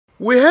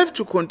We have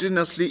to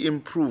continuously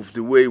improve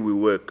the way we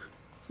work.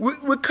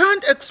 We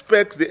can't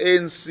expect the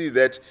ANC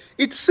that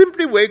it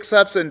simply wakes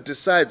up and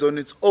decides on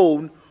its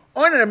own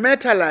on a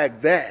matter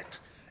like that,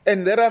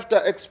 and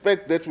thereafter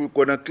expect that we're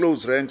going to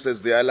close ranks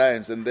as the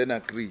alliance and then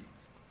agree,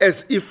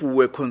 as if we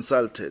were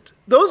consulted.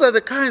 Those are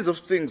the kinds of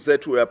things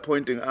that we are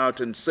pointing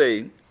out and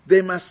saying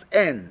they must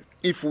end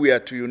if we are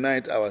to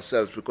unite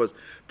ourselves, because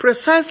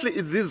precisely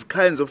it's these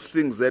kinds of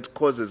things that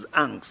causes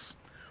angst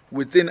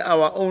within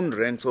our own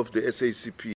ranks of the SACP.